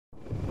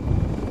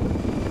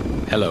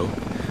Hello,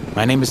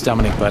 my name is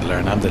Dominic Butler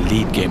and I'm the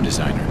lead game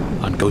designer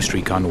on Ghost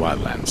Recon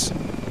Wildlands.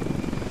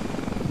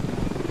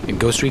 In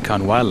Ghost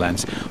Recon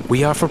Wildlands,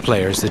 we offer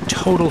players the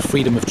total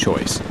freedom of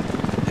choice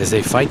as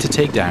they fight to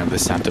take down the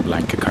Santa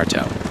Blanca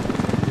cartel.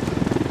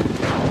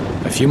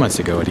 A few months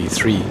ago at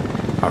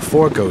E3, our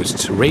 4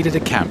 ghosts raided a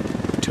camp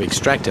to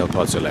extract El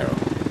Pozolero,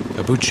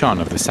 a buchon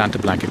of the Santa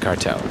Blanca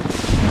cartel.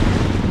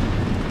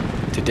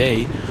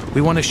 Today,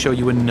 we want to show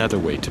you another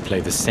way to play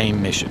the same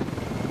mission,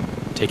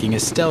 taking a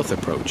stealth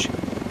approach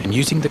and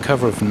using the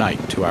cover of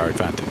night to our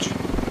advantage.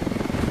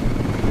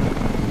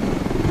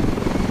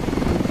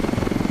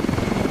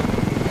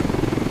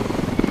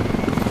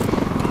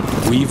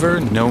 Weaver,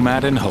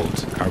 Nomad and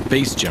Holt are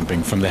base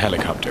jumping from the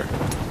helicopter.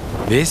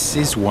 This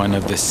is one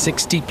of the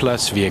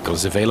 60+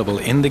 vehicles available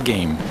in the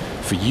game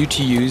for you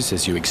to use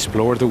as you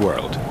explore the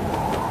world.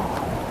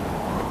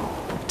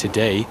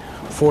 Today,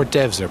 4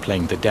 devs are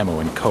playing the demo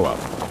in co-op.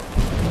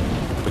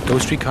 But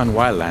Ghost Recon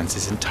Wildlands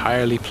is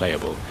entirely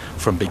playable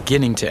from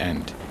beginning to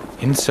end,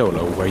 in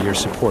solo where you're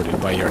supported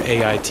by your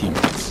AI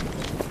teammates.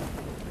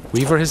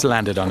 Weaver has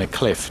landed on a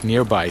cliff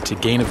nearby to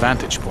gain a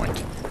vantage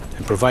point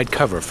and provide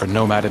cover for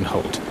Nomad and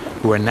Holt,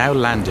 who are now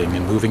landing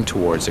and moving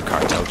towards a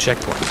cartel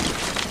checkpoint.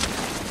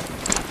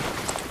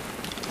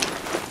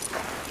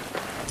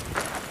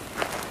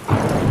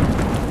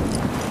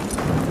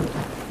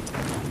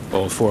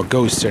 All 4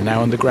 ghosts are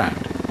now on the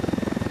ground.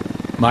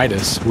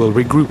 Midas will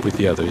regroup with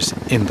the others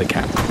in the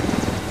camp.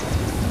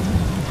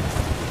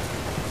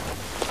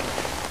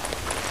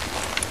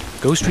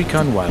 Ghost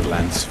Recon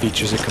Wildlands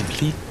features a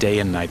complete day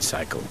and night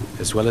cycle,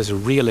 as well as a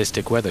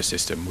realistic weather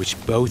system which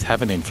both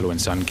have an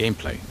influence on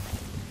gameplay.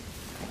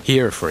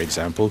 Here, for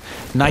example,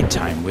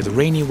 nighttime with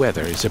rainy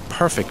weather is a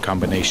perfect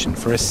combination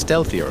for a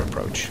stealthier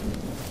approach.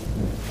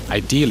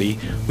 Ideally,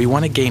 we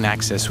want to gain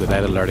access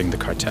without alerting the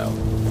cartel,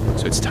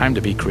 so it's time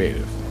to be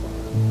creative.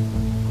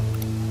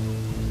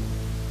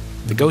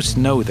 The ghosts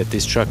know that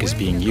this truck is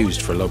being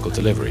used for local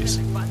deliveries.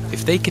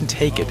 If they can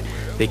take it,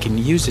 they can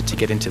use it to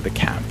get into the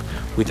camp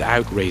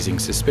without raising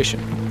suspicion.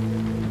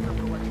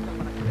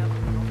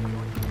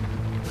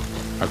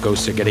 Our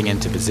ghosts are getting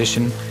into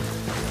position,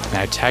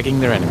 now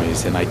tagging their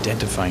enemies and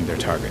identifying their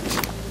targets.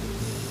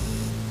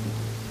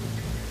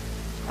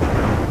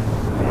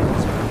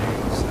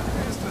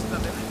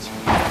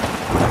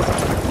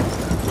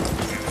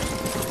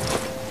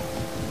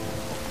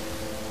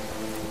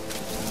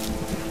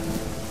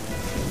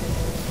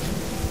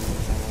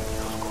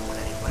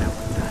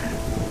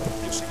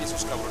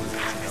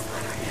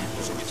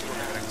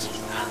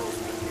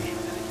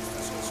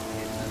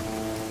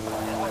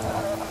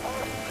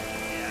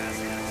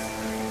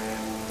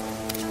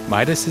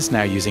 Midas is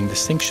now using the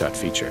sync shot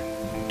feature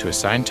to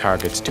assign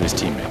targets to his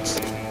teammates.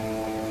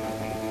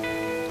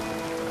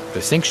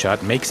 The sync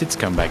shot makes its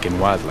comeback in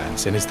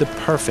Wildlands and is the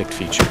perfect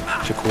feature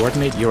to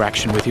coordinate your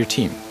action with your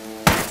team.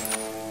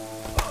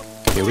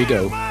 Here we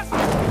go.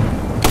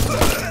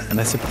 And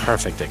that's a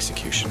perfect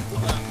execution.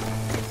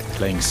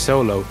 Playing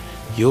solo,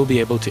 you'll be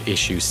able to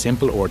issue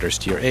simple orders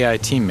to your AI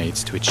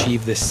teammates to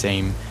achieve the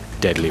same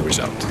deadly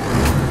result.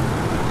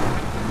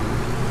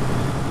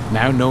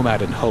 Now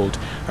Nomad and Holt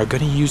are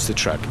going to use the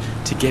truck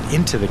to get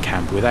into the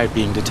camp without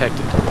being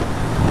detected.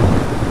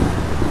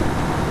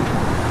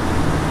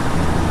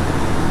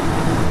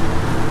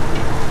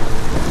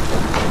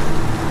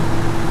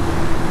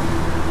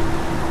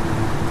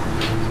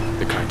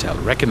 The cartel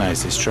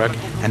recognize this truck,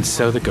 and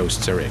so the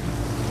ghosts are in.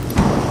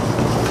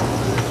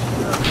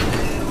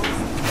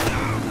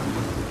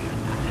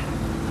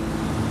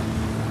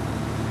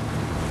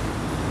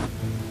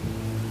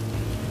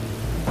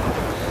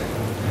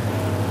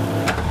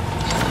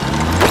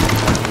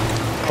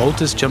 Holt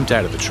has jumped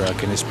out of the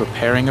truck and is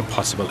preparing a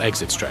possible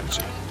exit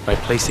strategy by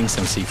placing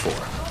some C4.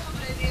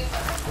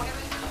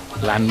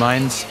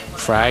 Landmines,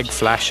 frag,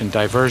 flash and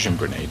diversion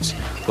grenades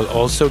will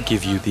also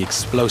give you the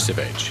explosive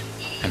edge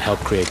and help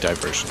create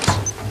diversions.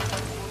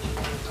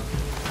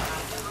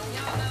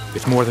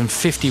 With more than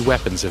 50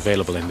 weapons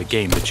available in the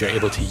game that you're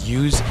able to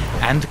use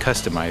and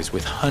customize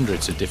with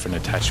hundreds of different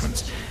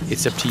attachments,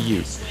 it's up to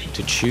you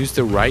to choose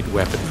the right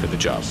weapon for the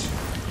job.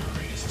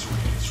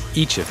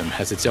 Each of them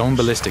has its own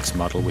ballistics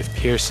model with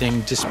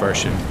piercing,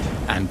 dispersion,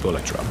 and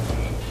bullet drop.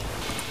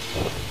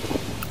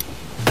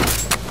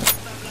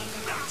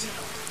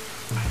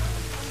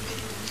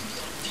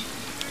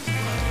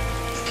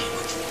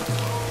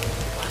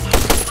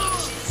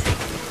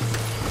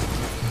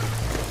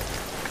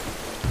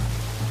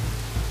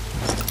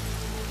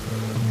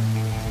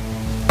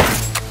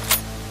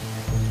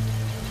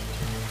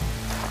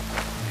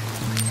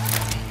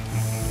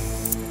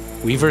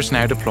 Weaver's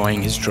now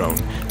deploying his drone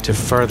to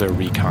further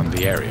recon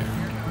the area.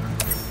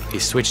 He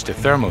switched to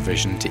thermal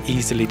vision to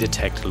easily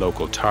detect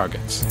local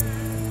targets.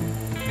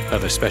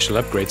 Other special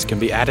upgrades can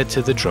be added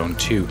to the drone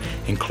too,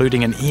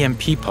 including an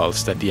EMP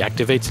pulse that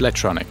deactivates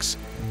electronics,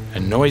 a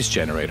noise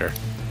generator,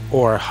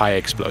 or high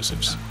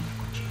explosives.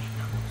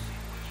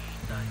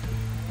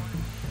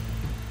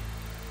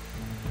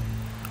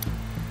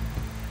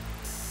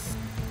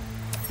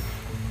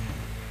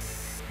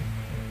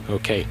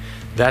 Okay,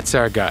 that's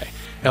our guy.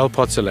 El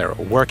Pozzolero,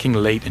 working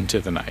late into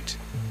the night.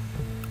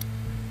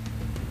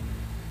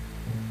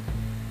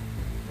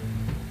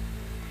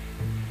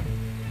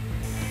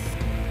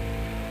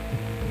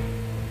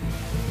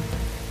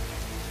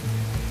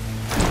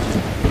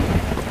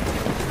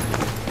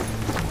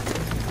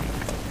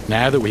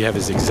 Now that we have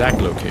his exact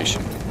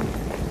location,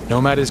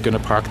 Nomad is going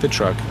to park the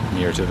truck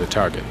near to the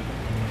target.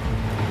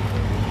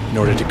 In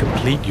order to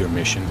complete your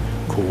mission,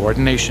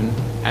 coordination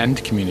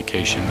and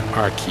communication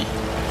are key.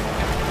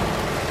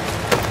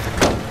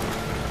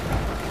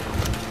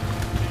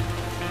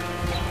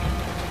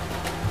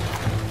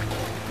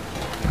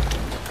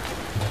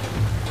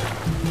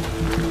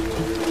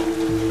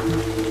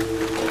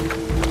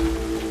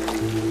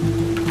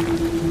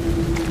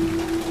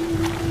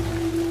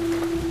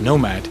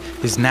 Nomad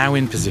is now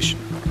in position,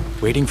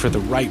 waiting for the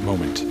right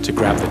moment to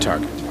grab the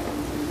target.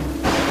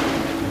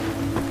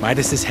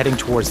 Midas is heading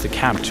towards the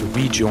camp to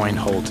rejoin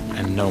Holt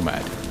and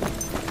Nomad.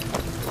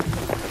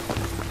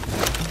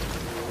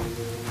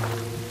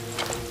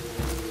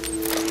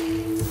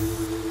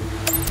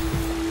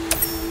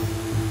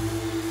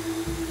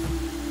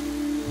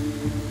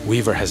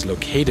 Weaver has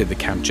located the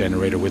camp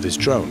generator with his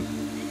drone.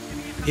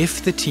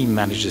 If the team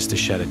manages to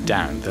shut it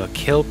down, they'll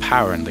kill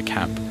power in the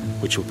camp,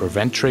 which will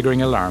prevent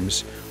triggering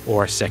alarms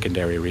or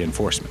secondary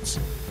reinforcements.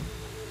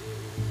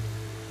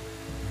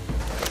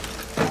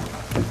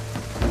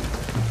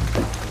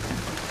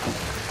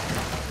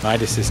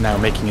 Midas is now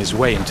making his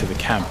way into the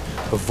camp,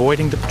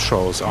 avoiding the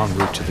patrols en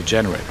route to the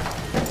generator.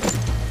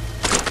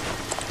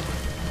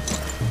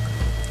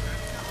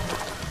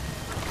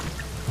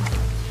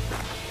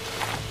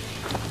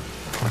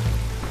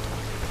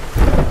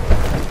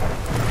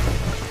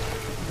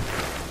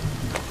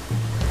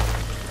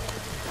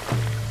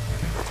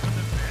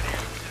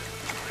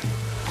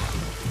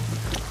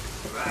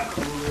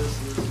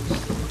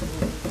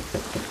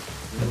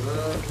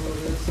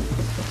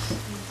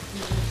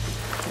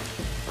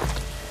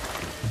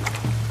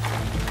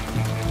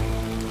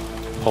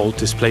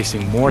 Holt is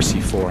placing more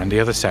C4 on the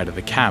other side of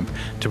the camp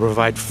to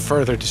provide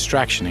further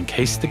distraction in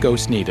case the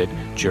ghosts need it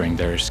during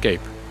their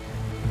escape.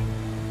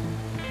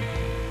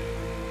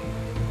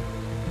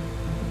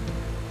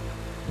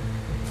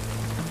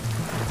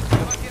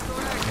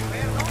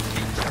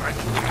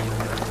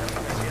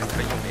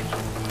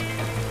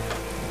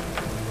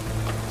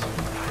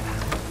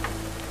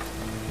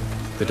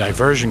 The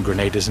diversion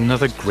grenade is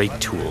another great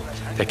tool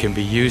that can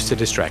be used to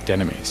distract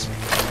enemies.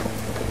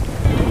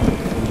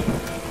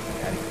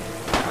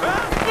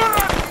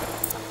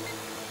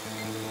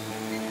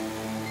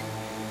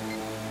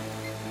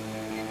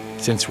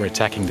 Since we're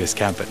attacking this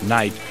camp at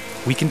night,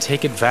 we can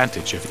take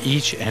advantage of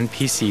each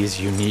NPC's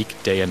unique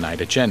day and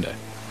night agenda.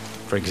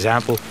 For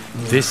example,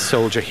 this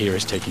soldier here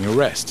is taking a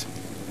rest.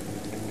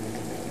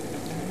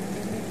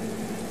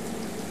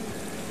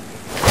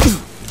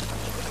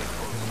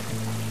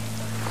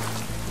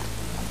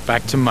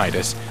 Back to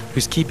Midas,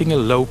 who's keeping a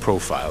low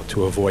profile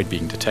to avoid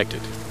being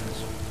detected.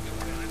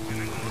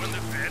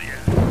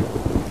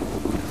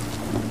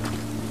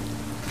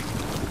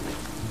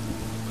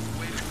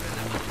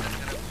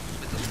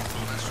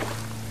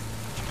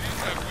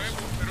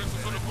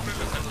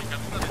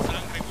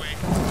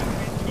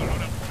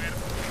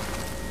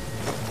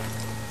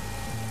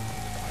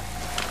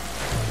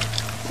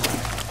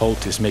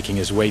 Holt is making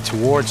his way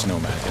towards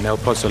Nomad and El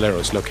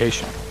Pozzolero's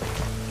location.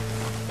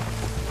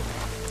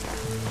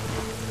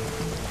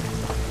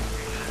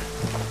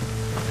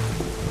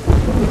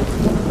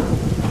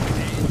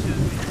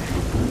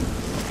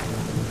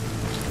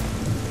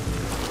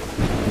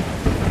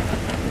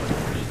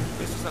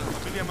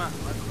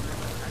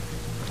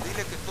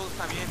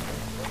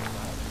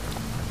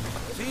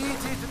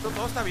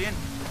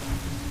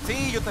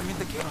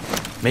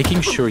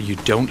 Making sure you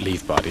don't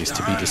leave bodies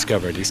to be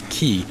discovered is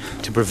key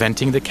to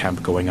preventing the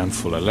camp going on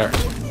full alert.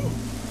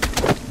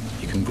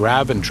 You can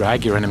grab and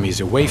drag your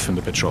enemies away from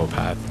the patrol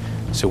path,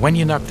 so when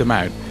you knock them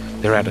out,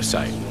 they're out of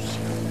sight.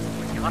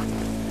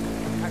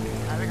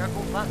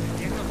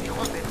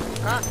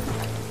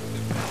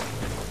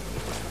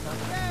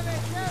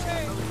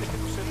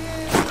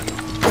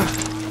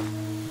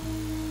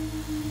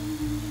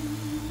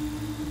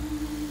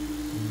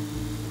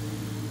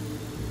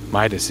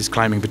 Midas is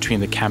climbing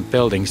between the camp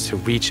buildings to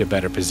reach a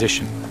better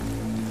position.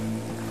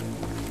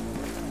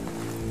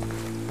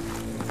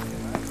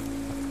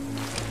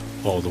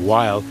 All the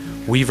while,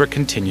 Weaver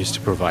continues to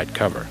provide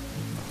cover.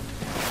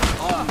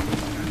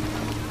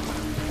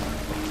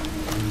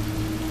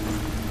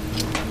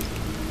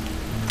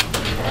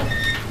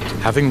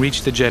 Having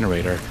reached the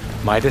generator,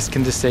 Midas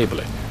can disable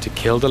it to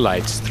kill the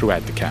lights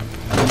throughout the camp.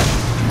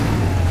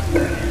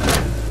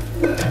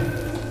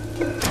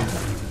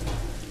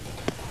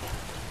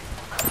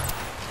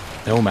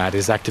 Nomad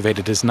has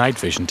activated his night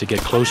vision to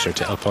get closer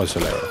to El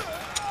Pozzolero.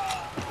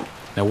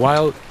 Now,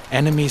 while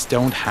enemies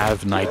don't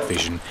have night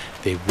vision,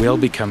 they will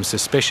become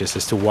suspicious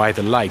as to why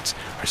the lights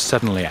are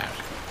suddenly out.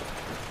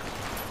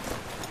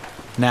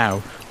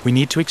 Now, we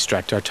need to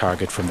extract our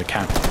target from the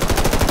camp.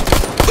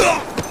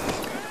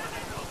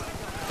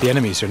 The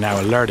enemies are now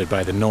alerted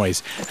by the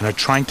noise and are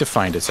trying to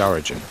find its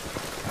origin.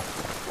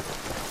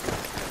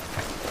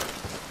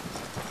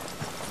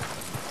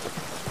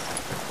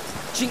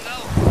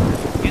 Chingado.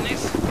 ¿Quién es?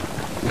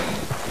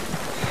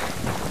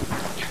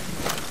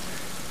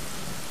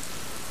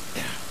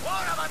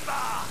 ¡Ahora,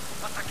 banda!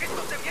 ¡Hasta que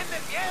esto se viene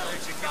el miedo,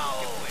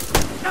 chingado!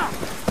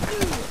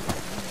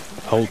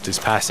 Holt is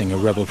passing a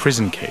rebel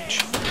prison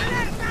cage.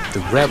 The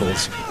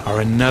rebels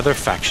are another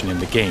faction in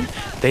the game.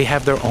 They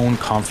have their own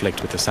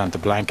conflict with the Santa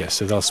Blanca,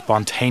 so they'll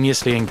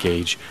spontaneously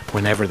engage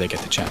whenever they get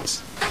the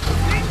chance.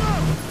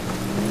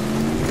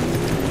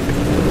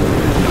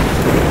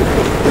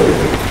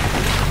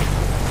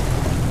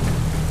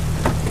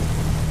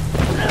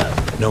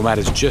 Nomad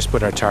has just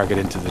put our target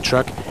into the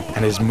truck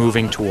and is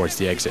moving towards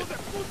the exit.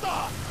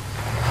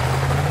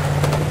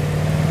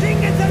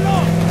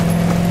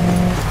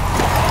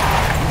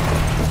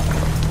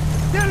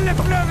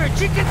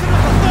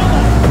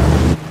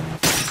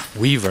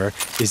 Weaver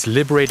is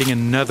liberating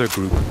another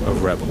group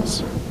of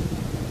rebels.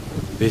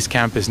 This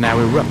camp is now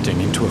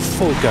erupting into a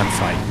full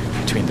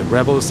gunfight between the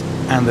rebels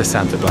and the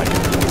Santa Blanca.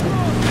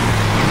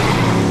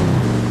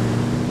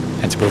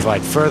 And to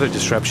provide further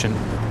disruption,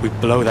 we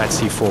blow that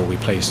C4 we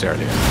placed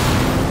earlier.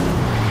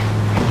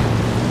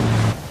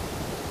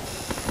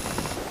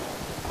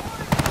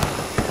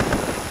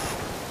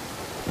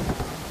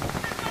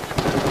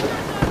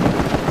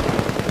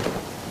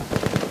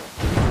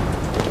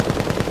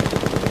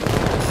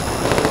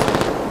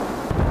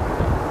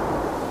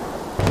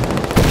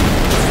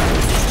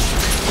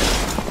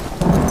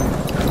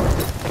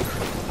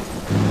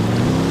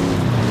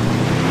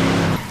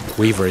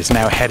 Weaver is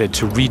now headed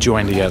to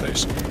rejoin the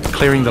others,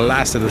 clearing the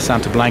last of the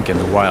Santa Blanca in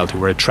the wild who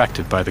were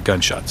attracted by the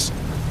gunshots.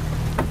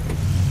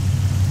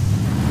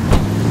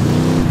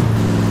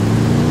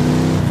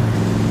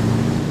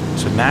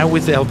 So now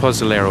with El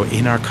Pozolero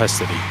in our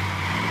custody,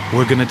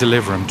 we're going to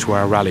deliver him to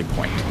our rally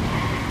point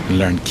and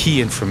learn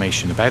key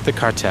information about the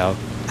cartel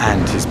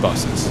and his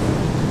bosses.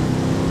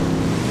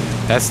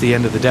 That's the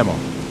end of the demo.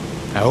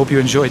 I hope you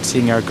enjoyed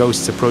seeing our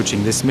ghosts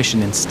approaching this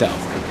mission in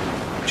stealth.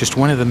 Just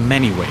one of the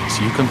many ways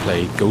you can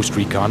play Ghost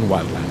Recon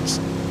Wildlands.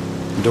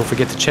 And don't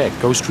forget to check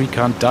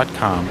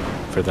ghostrecon.com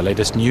for the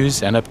latest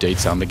news and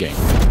updates on the game.